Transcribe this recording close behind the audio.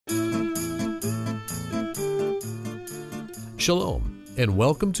Shalom, and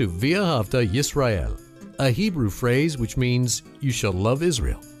welcome to V'ahavta Yisrael, a Hebrew phrase which means you shall love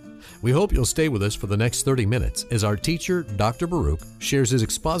Israel. We hope you'll stay with us for the next 30 minutes as our teacher, Dr. Baruch, shares his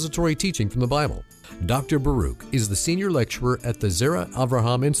expository teaching from the Bible. Dr. Baruch is the senior lecturer at the Zera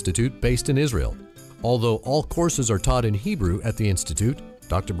Avraham Institute based in Israel. Although all courses are taught in Hebrew at the Institute,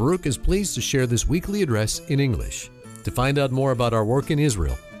 Dr. Baruch is pleased to share this weekly address in English. To find out more about our work in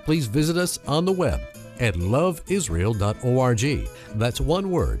Israel, please visit us on the web at loveisrael.org. That's one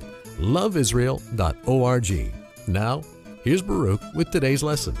word, loveisrael.org. Now, here's Baruch with today's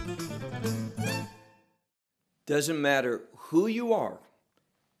lesson. Doesn't matter who you are,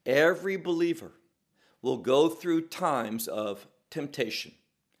 every believer will go through times of temptation.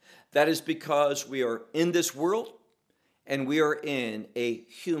 That is because we are in this world and we are in a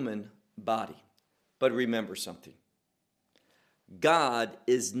human body. But remember something. God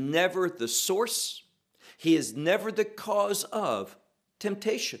is never the source. He is never the cause of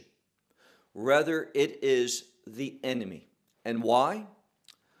temptation. Rather, it is the enemy. And why?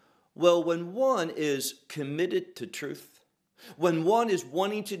 Well, when one is committed to truth, when one is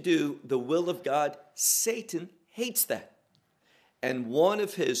wanting to do the will of God, Satan hates that. And one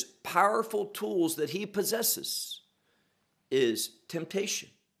of his powerful tools that he possesses is temptation.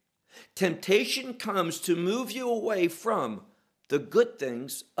 Temptation comes to move you away from the good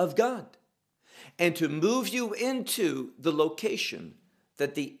things of God and to move you into the location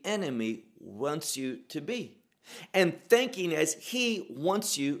that the enemy wants you to be and thinking as he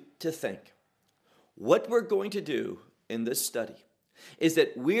wants you to think. What we're going to do in this study is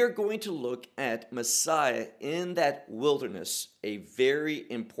that we're going to look at Messiah in that wilderness, a very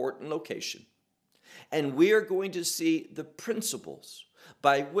important location, and we are going to see the principles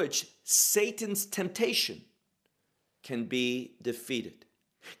by which Satan's temptation can be defeated,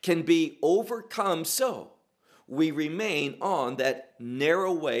 can be overcome, so we remain on that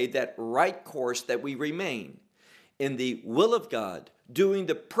narrow way, that right course, that we remain in the will of God, doing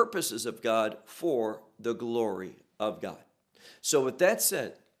the purposes of God for the glory of God. So with that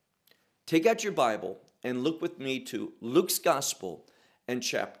said, take out your Bible and look with me to Luke's Gospel and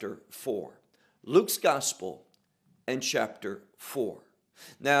chapter 4. Luke's Gospel and chapter 4.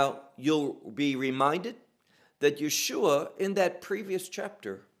 Now, you'll be reminded that Yeshua in that previous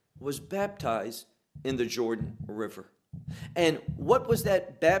chapter was baptized in the Jordan River. And what was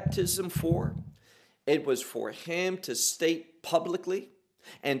that baptism for? It was for him to state publicly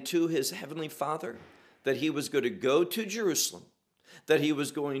and to his heavenly Father that he was going to go to Jerusalem, that he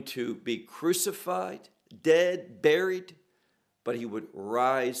was going to be crucified, dead, buried, but he would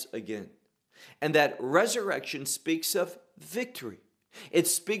rise again. And that resurrection speaks of victory. It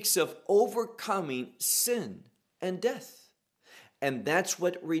speaks of overcoming sin and death. And that's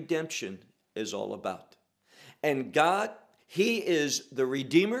what redemption is all about. And God, he is the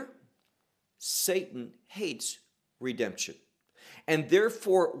Redeemer. Satan hates redemption. And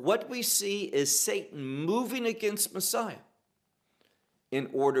therefore, what we see is Satan moving against Messiah in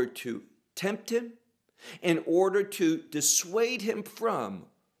order to tempt him, in order to dissuade him from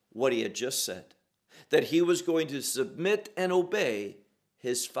what he had just said, that he was going to submit and obey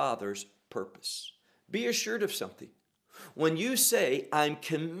his Father's purpose. Be assured of something. When you say, I'm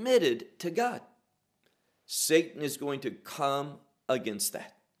committed to God, Satan is going to come against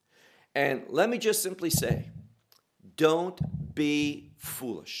that. And let me just simply say, don't be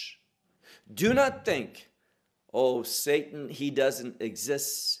foolish. Do not think, oh, Satan, he doesn't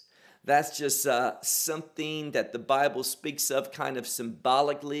exist. That's just something that the Bible speaks of kind of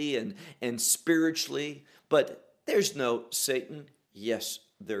symbolically and spiritually. But there's no Satan. Yes,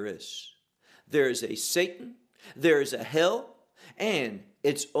 there is. There is a Satan. There is a hell. And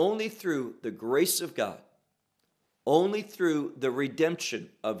it's only through the grace of God, only through the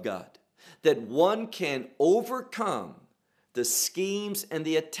redemption of God, that one can overcome the schemes and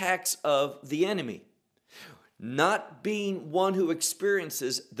the attacks of the enemy, not being one who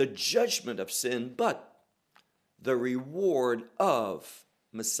experiences the judgment of sin, but the reward of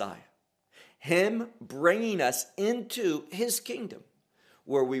Messiah. Him bringing us into his kingdom,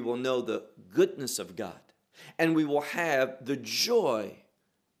 where we will know the goodness of God, and we will have the joy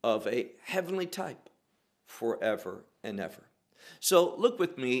of a heavenly type forever and ever. So look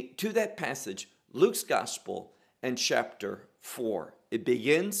with me to that passage, Luke's Gospel and chapter 4. It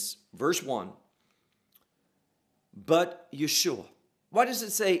begins, verse 1, but Yeshua. Why does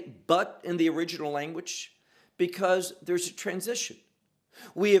it say but in the original language? Because there's a transition.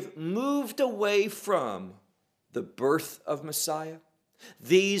 We have moved away from the birth of Messiah,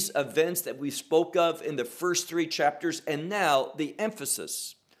 these events that we spoke of in the first 3 chapters, and now the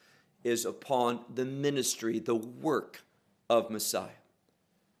emphasis is upon the ministry, the work of Messiah.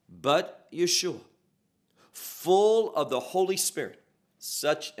 But Yeshua, full of the Holy Spirit,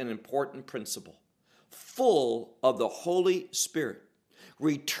 such an important principle, full of the Holy Spirit,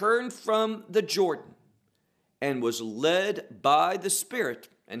 returned from the Jordan and was led by the Spirit,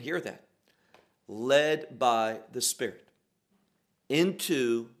 and hear that, led by the Spirit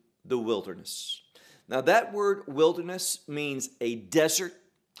into the wilderness. Now that word wilderness means a desert.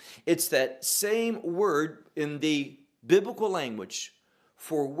 It's that same word in the biblical language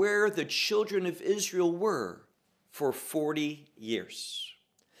for where the children of Israel were for 40 years.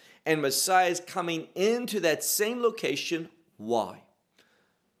 And Messiah is coming into that same location. Why?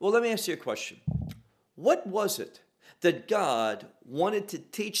 Well, let me ask you a question. What was it that God wanted to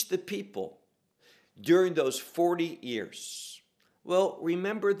teach the people during those 40 years? Well,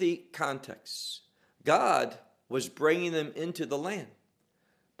 remember the context. God was bringing them into the land,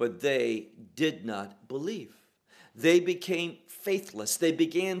 but they did not believe. They became faithless. They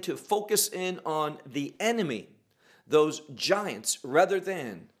began to focus in on the enemy, those giants, rather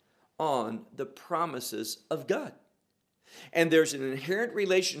than on the promises of God. And there's an inherent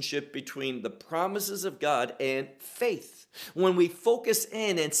relationship between the promises of God and faith. When we focus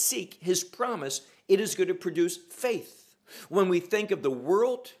in and seek His promise, it is going to produce faith. When we think of the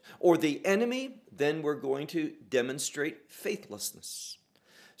world or the enemy, then we're going to demonstrate faithlessness.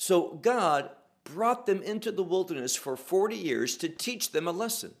 So God brought them into the wilderness for 40 years to teach them a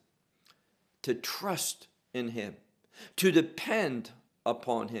lesson, to trust in Him, to depend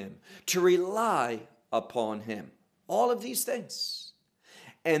upon Him, to rely upon Him. All of these things.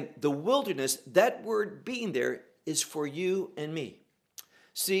 And the wilderness, that word being there, is for you and me.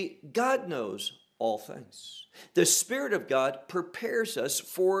 See, God knows all things. The Spirit of God prepares us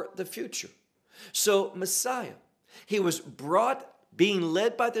for the future. So Messiah, He was brought, being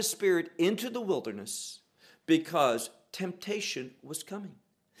led by the Spirit into the wilderness because temptation was coming.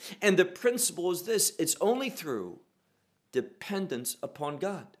 And the principle is this: it's only through dependence upon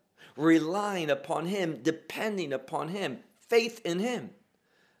God, relying upon Him, depending upon Him, faith in Him,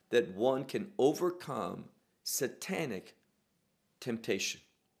 that one can overcome satanic temptation.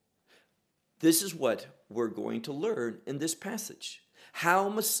 This is what we're going to learn in this passage. How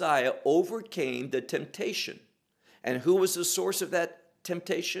Messiah overcame the temptation. And who was the source of that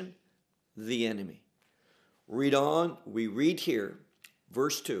temptation? The enemy. Read on. We read here,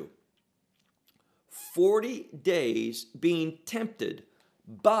 verse 2. 40 days being tempted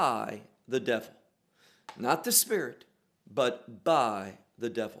by the devil. Not the Spirit, but by the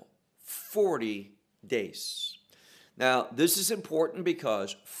devil. 40 days. Now, this is important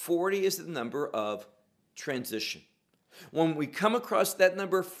because 40 is the number of transition. When we come across that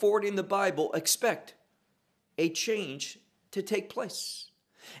number 40 in the Bible, expect a change to take place.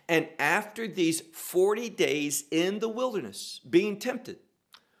 And after these 40 days in the wilderness, being tempted,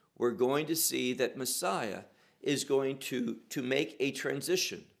 we're going to see that Messiah is going to make a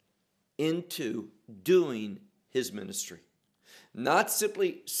transition into doing His ministry. Not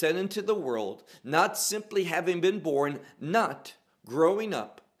simply sent into the world, not simply having been born, not growing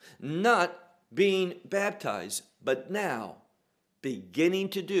up, not being baptized, but now beginning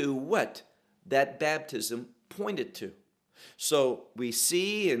to do what that baptism pointed to. So we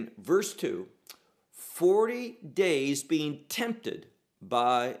see in verse 2, 40 days being tempted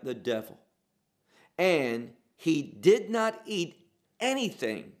by the devil. And He did not eat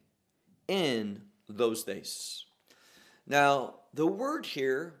anything in those days. Now, the word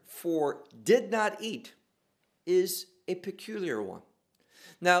here for did not eat is a peculiar one.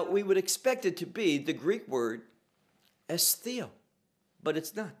 Now, we would expect it to be the Greek word estheo, but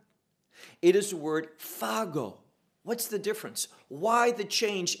it's not. It is the word phago. What's the difference? Why the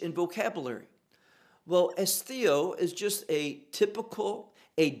change in vocabulary? Well, estheo is just a typical,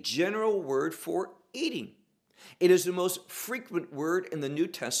 a general word for eating. It is the most frequent word in the New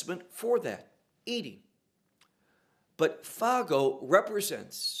Testament for that, eating. But phago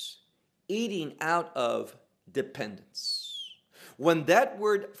represents eating out of dependence. When that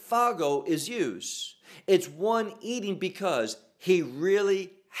word phago is used, it's one eating because he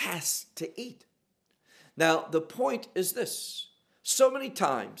really has to eat. Now, the point is this. So many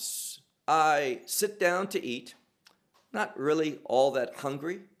times I sit down to eat, not really all that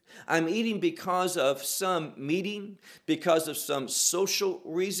hungry. I'm eating because of some meeting, because of some social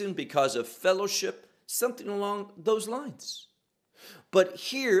reason, because of fellowship, something along those lines. But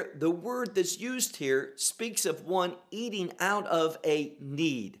here, the word that's used here speaks of one eating out of a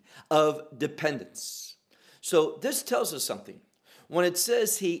need, of dependence. So this tells us something. When it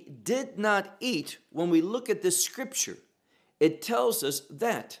says he did not eat, when we look at this scripture, it tells us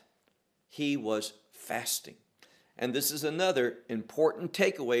that he was fasting. And this is another important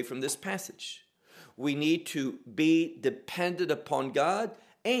takeaway from this passage. We need to be dependent upon God,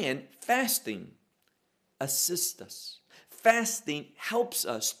 and fasting assists us. Fasting helps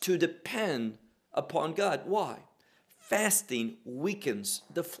us to depend upon God. Why? Fasting weakens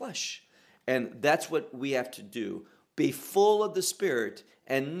the flesh. And that's what we have to do. Be full of the Spirit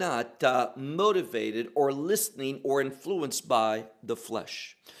and not motivated or listening or influenced by the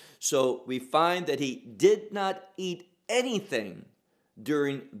flesh. So we find that he did not eat anything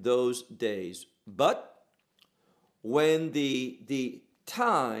during those days. But when the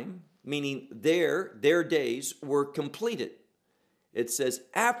time, meaning their days, were completed, it says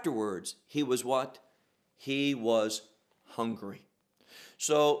afterwards he was what? He was hungry.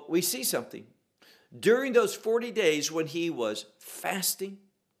 So we see something. During those 40 days when he was fasting,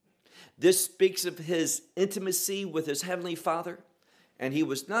 this speaks of his intimacy with his heavenly Father, and he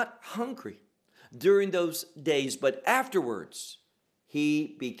was not hungry during those days, but afterwards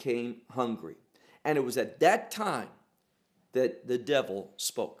he became hungry. And it was at that time that the devil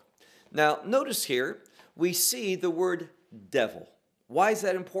spoke. Now, notice here, we see the word devil. Why is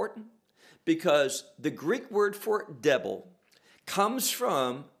that important? Because the Greek word for devil comes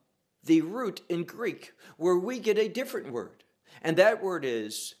from the root in Greek, where we get a different word. And that word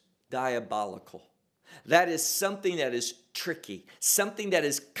is diabolical. That is something that is tricky, something that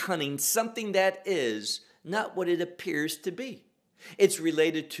is cunning, something that is not what it appears to be. It's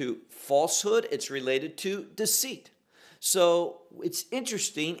related to falsehood. It's related to deceit. So it's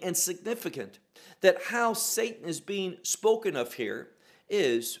interesting and significant that how Satan is being spoken of here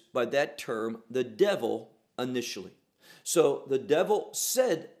is by that term, the devil initially. So the devil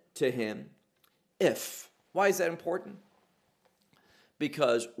said to him, if. Why is that important?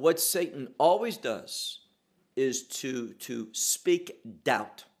 Because what Satan always does is to speak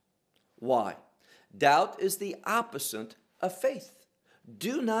doubt. Why? Doubt is the opposite of faith.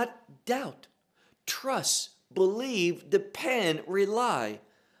 Do not doubt. Trust, believe, depend, rely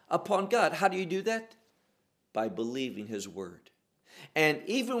upon God. How do you do that? By believing his word. And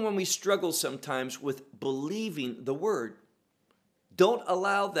even when we struggle sometimes with believing the word, don't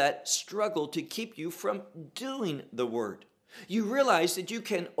allow that struggle to keep you from doing the word. You realize that you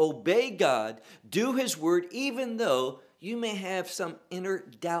can obey God, do his word, even though you may have some inner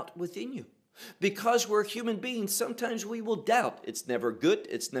doubt within you. Because we're human beings, sometimes we will doubt. It's never good,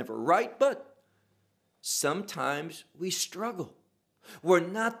 it's never right, but sometimes we struggle. We're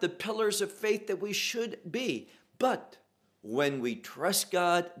not the pillars of faith that we should be. But when we trust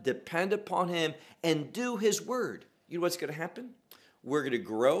God, depend upon him, and do his word, you know what's going to happen? We're going to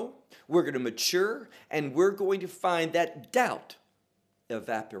grow, we're going to mature, and we're going to find that doubt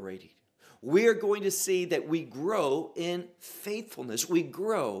evaporating. We are going to see that we grow in faithfulness. We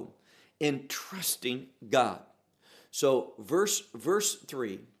grow in trusting God. So verse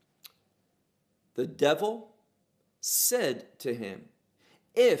 3, the devil said to him,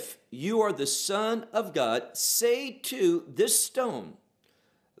 if you are the Son of God, say to this stone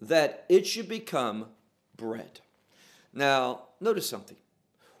that it should become bread. Now, notice something.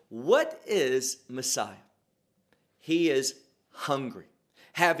 What is Messiah? He is hungry.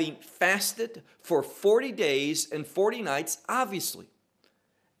 Having fasted for 40 days and 40 nights, obviously,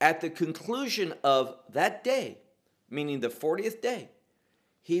 at the conclusion of that day, meaning the 40th day,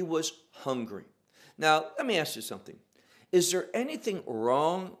 he was hungry. Now, let me ask you something. Is there anything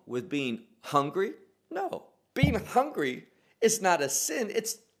wrong with being hungry? No. Being hungry is not a sin.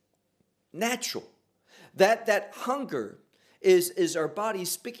 It's natural. That hunger is our body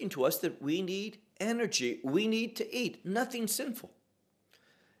speaking to us that we need energy. We need to eat. Nothing sinful.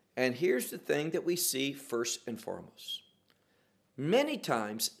 And here's the thing that we see first and foremost. Many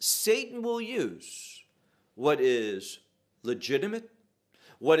times, Satan will use what is legitimate,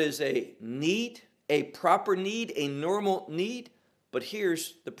 what is a need, a proper need, a normal need. But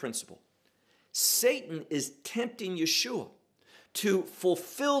here's the principle. Satan is tempting Yeshua to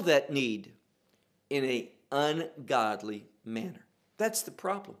fulfill that need in an ungodly manner. That's the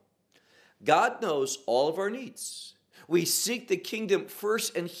problem. God knows all of our needs. We seek the kingdom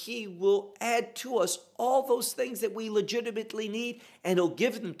first, and he will add to us all those things that we legitimately need, and he'll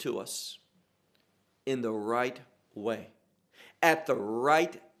give them to us in the right way, at the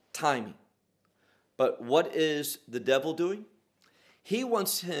right timing. But what is the devil doing? He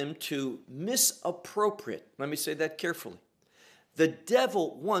wants him to misappropriate. Let me say that carefully. The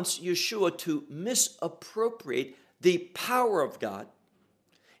devil wants Yeshua to misappropriate the power of God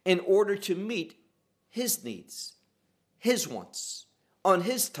in order to meet his needs, his wants, on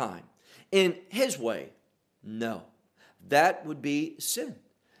his time, in his way. No, that would be sin.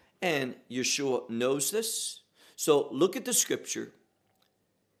 And Yeshua knows this. So look at the scripture.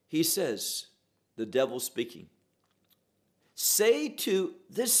 He says, the devil speaking, say to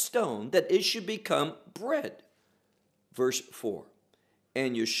this stone that it should become bread. Verse 4.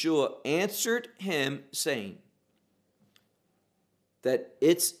 And Yeshua answered him, saying, that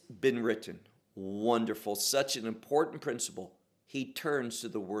it's been written. Wonderful, such an important principle. He turns to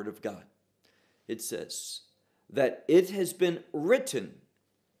the Word of God. It says that it has been written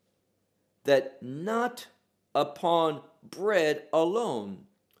that not upon bread alone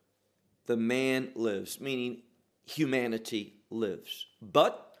the man lives, meaning humanity lives.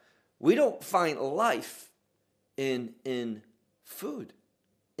 But we don't find life in food,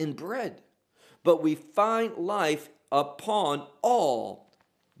 in bread, but we find life upon all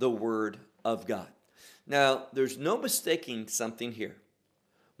the Word of God. Now, there's no mistaking something here.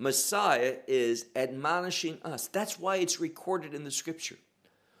 Messiah is admonishing us. That's why it's recorded in the scripture.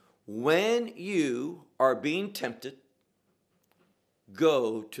 When you are being tempted,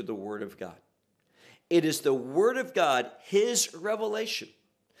 go to the Word of God. It is the Word of God, His revelation,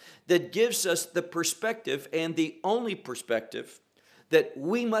 that gives us the perspective, and the only perspective that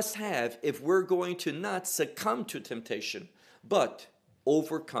we must have if we're going to not succumb to temptation, but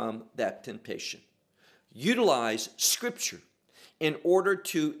overcome that temptation. Utilize Scripture in order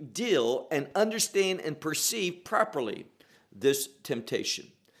to deal and understand and perceive properly this temptation.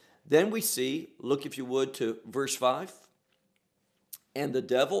 Then we see, look if you would to verse 5, and the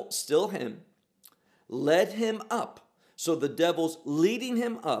devil, still him, led him up. So the devil's leading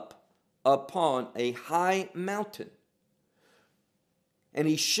him up upon a high mountain. And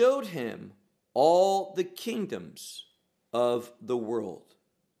he showed him all the kingdoms of the world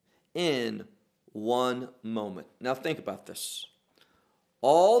in one moment. Now think about this.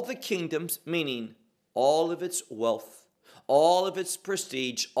 All the kingdoms, meaning all of its wealth, all of its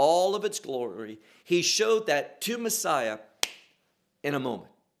prestige, all of its glory, he showed that to Messiah in a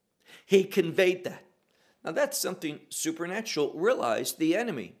moment. He conveyed that. Now that's something supernatural. Realize the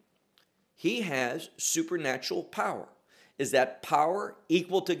enemy, he has supernatural power. Is that power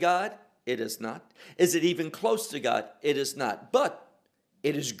equal to God? It is not. Is it even close to God? It is not. But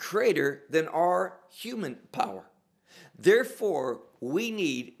it is greater than our human power. Therefore, we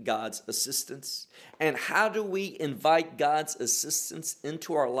need God's assistance. And how do we invite God's assistance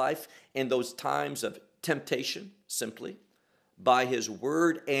into our life in those times of temptation? Simply by His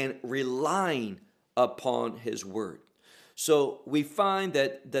Word and relying upon His Word. So we find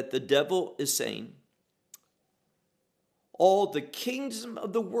that the devil is saying, all the kingdoms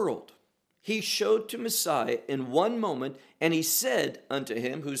of the world he showed to Messiah in one moment, and he said unto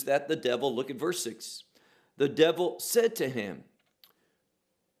him, who's that? The devil. Look at verse 6. The devil said to him,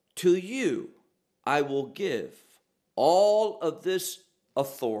 to you I will give all of this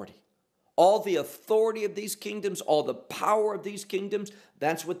authority. All the authority of these kingdoms, all the power of these kingdoms.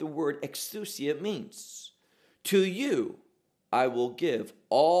 That's what the word exousia means. To you I will give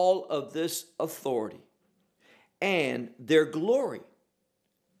all of this authority and their glory,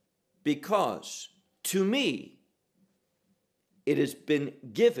 because to me it has been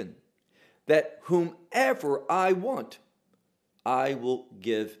given that whomever I want, I will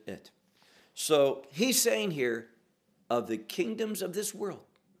give it. So he's saying here, of the kingdoms of this world,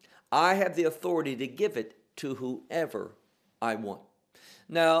 I have the authority to give it to whoever I want.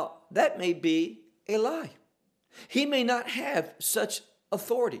 Now, that may be a lie. He may not have such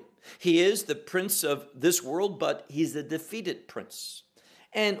authority. He is the prince of this world, but he's the defeated prince.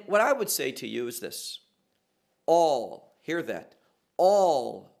 And what I would say to you is this. All, hear that,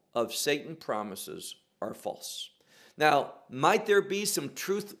 all of Satan's promises are false. Now, might there be some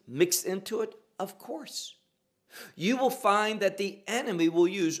truth mixed into it? Of course. You will find that the enemy will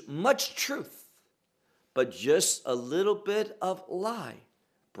use much truth, but just a little bit of lie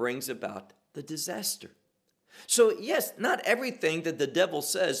brings about the disaster. So yes, not everything that the devil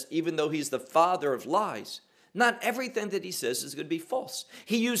says, even though he's the father of lies, not everything that he says is going to be false.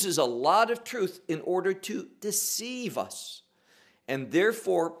 He uses a lot of truth in order to deceive us. And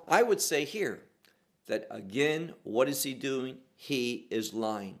therefore, I would say here that again, what is he doing? He is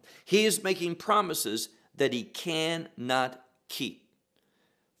lying. He is making promises that he cannot keep.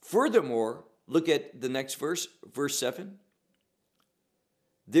 Furthermore, look at the next verse, verse 7.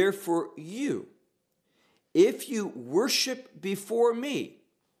 Therefore you, if you worship before me,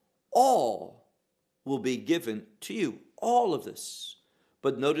 all will be given to you. All of this.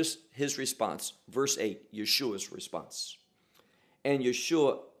 But notice his response. Verse 8, Yeshua's response. And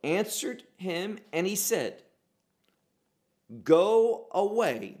Yeshua answered him and he said, go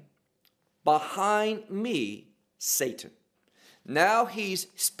away behind me, Satan. Now he's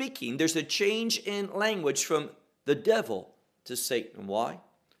speaking. There's a change in language from the devil to Satan. Why?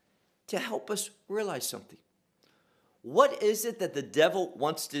 To help us realize something. What is it that the devil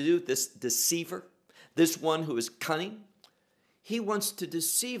wants to do, this deceiver, this one who is cunning? He wants to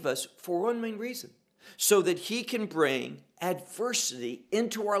deceive us for one main reason, so that he can bring adversity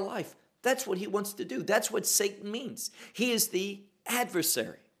into our life. That's what he wants to do. That's what Satan means. He is the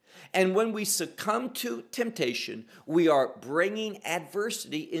adversary. And when we succumb to temptation, we are bringing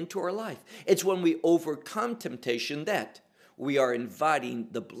adversity into our life. It's when we overcome temptation that we are inviting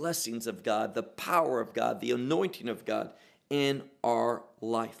the blessings of God, the power of God, the anointing of God in our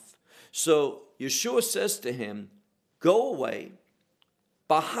life. So Yeshua says to him, "Go away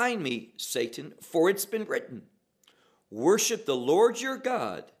behind me, Satan, for it's been written, worship the Lord your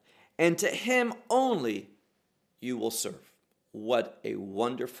God, and to him only you will serve." What a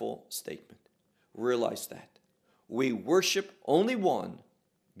wonderful statement. Realize that. We worship only one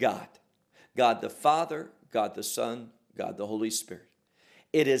God. God the Father, God the Son, God the Holy Spirit.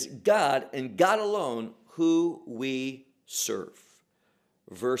 It is God and God alone who we serve.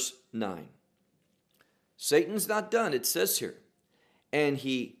 Verse 9. Satan's not done, it says here. And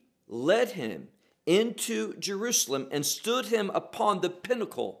he led him into Jerusalem and stood him upon the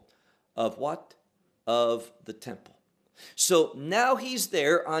pinnacle of what? Of the temple. So now he's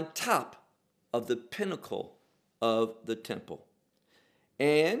there on top of the pinnacle of the temple.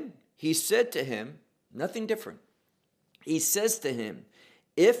 And he said to him, nothing different. He says to him,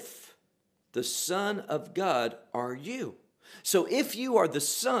 if the Son of God are you. So if you are the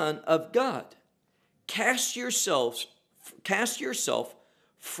Son of God, cast yourself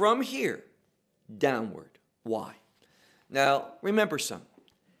from here downward. Why? Now, remember something.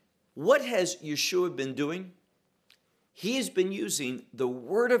 What has Yeshua been doing? He has been using the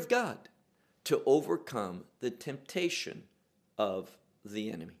Word of God to overcome the temptation of the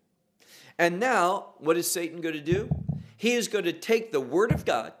enemy. And now, what is Satan going to do? He is going to take the Word of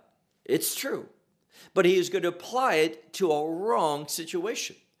God, it's true, but he is going to apply it to a wrong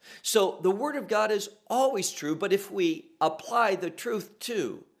situation. So the Word of God is always true, but if we apply the truth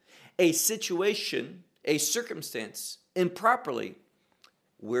to a situation, a circumstance, improperly,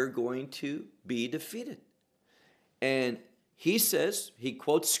 we're going to be defeated. And he says, he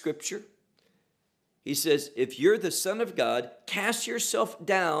quotes scripture. He says, if you're the Son of God, cast yourself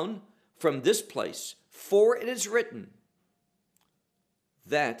down from this place, for it is written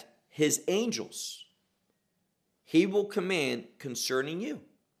that his angels he will command concerning you.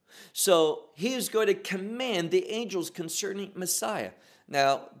 So he is going to command the angels concerning Messiah.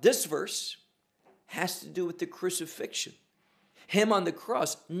 Now, this verse has to do with the crucifixion. Him on the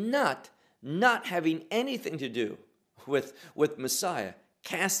cross, not having anything to do with Messiah,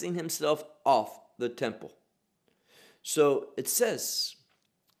 casting himself off the temple. So it says,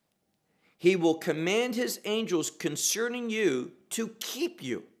 he will command his angels concerning you to keep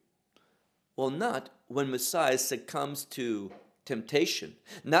you. Well, not when Messiah succumbs to temptation,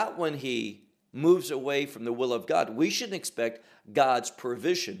 not when he moves away from the will of God. We shouldn't expect God's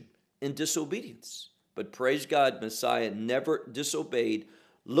provision in disobedience. But praise God, Messiah never disobeyed.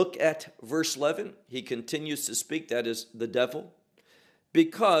 Look at verse 11. He continues to speak, that is the devil.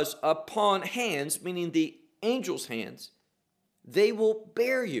 Because upon hands, meaning the angels' hands, they will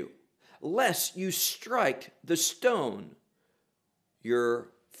bear you, lest you strike the stone your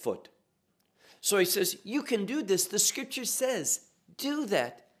foot. So he says, you can do this. The scripture says, do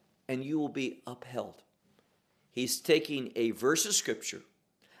that, and you will be upheld. He's taking a verse of scripture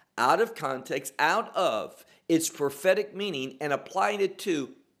out of context, out of its prophetic meaning, and applying it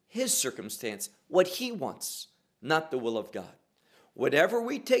to his circumstance, what he wants, not the will of God. Whenever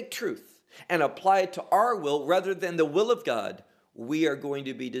we take truth and apply it to our will rather than the will of God, we are going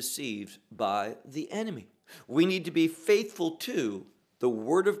to be deceived by the enemy. We need to be faithful to the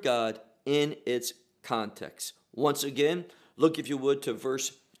Word of God in its context. Once again, look, if you would, to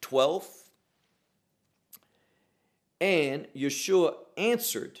verse 12. And Yeshua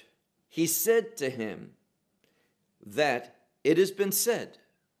answered, he said to him that it has been said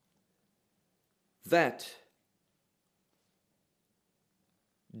that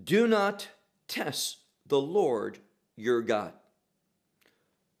do not test the Lord your God.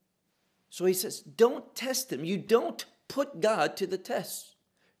 So he says, don't test him. You don't put God to the test.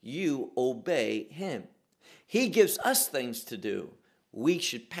 You obey him. He gives us things to do. We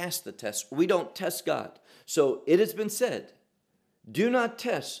should pass the test. We don't test God. So it has been said, do not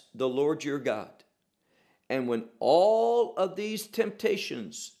test the Lord your God. And when all of these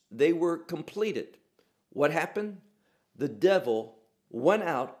temptations, they were completed, what happened? The devil went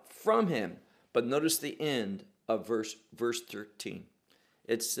out from him. But notice the end of verse 13.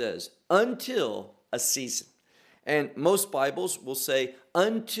 It says, until a season. And most Bibles will say,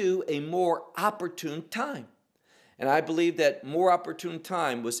 unto a more opportune time. And I believe that more opportune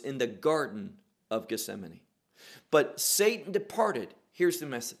time was in the Garden of Gethsemane. But Satan departed. Here's the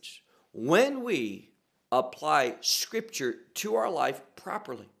message. When we apply Scripture to our life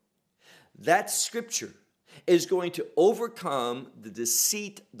properly, that Scripture is going to overcome the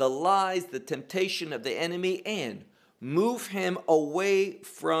deceit, the lies, the temptation of the enemy, and move him away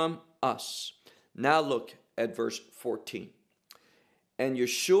from us. Now look at verse 14. And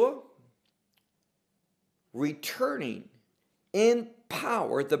Yeshua, returning in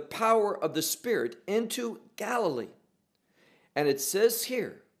power, the power of the Spirit, into Galilee. And it says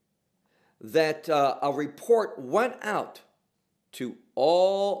here that a report went out to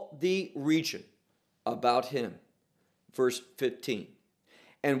all the region about him. Verse 15.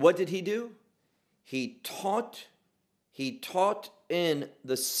 And what did he do? He taught in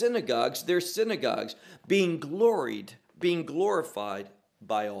the synagogues, their synagogues, being glorified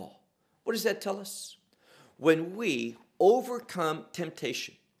by all. What does that tell us? When we overcome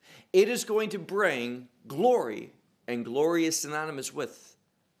temptation, it is going to bring glory, and glory is synonymous with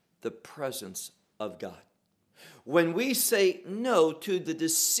the presence of God. When we say no to the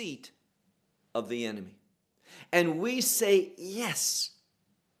deceit of the enemy, and we say yes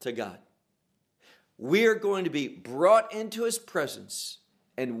to God, we are going to be brought into his presence,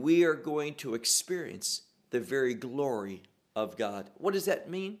 and we are going to experience the very glory of God. What does that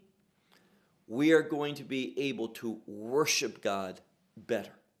mean? We are going to be able to worship God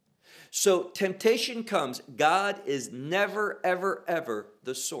better. So temptation comes. God is never, ever, ever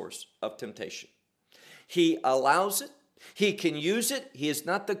the source of temptation. He allows it. He can use it. He is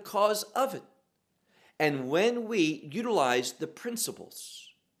not the cause of it. And when we utilize the principles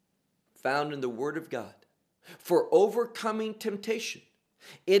found in the Word of God for overcoming temptation,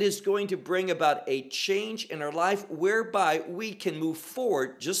 it is going to bring about a change in our life whereby we can move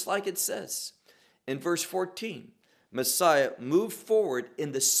forward, just like it says in verse 14. Messiah moved forward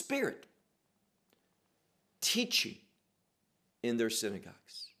in the Spirit, teaching in their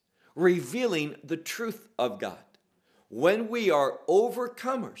synagogues, revealing the truth of God. When we are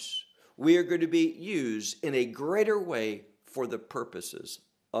overcomers, we are going to be used in a greater way for the purposes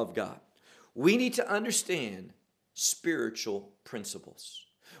of God. We need to understand spiritual principles.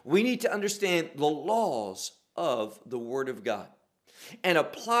 We need to understand the laws of the Word of God and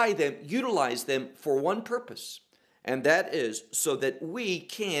apply them, utilize them for one purpose, and that is so that we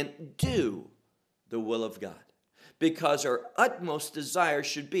can do the will of God. Because our utmost desire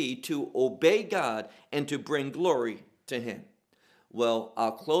should be to obey God and to bring glory to Him. Well,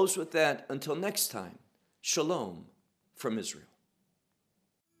 I'll close with that until next time. Shalom from Israel.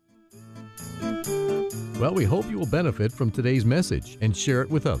 Well, we hope you will benefit from today's message and share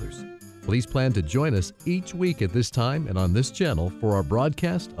it with others. Please plan to join us each week at this time and on this channel for our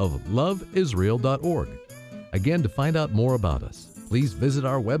broadcast of loveisrael.org. Again, to find out more about us, please visit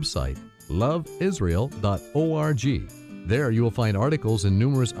our website, loveisrael.org. There you will find articles and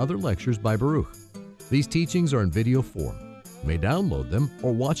numerous other lectures by Baruch. These teachings are in video form. You may download them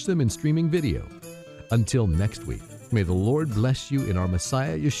or watch them in streaming video. Until next week, may the Lord bless you in our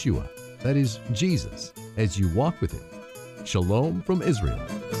Messiah Yeshua, that is Jesus, as you walk with Him. Shalom from Israel.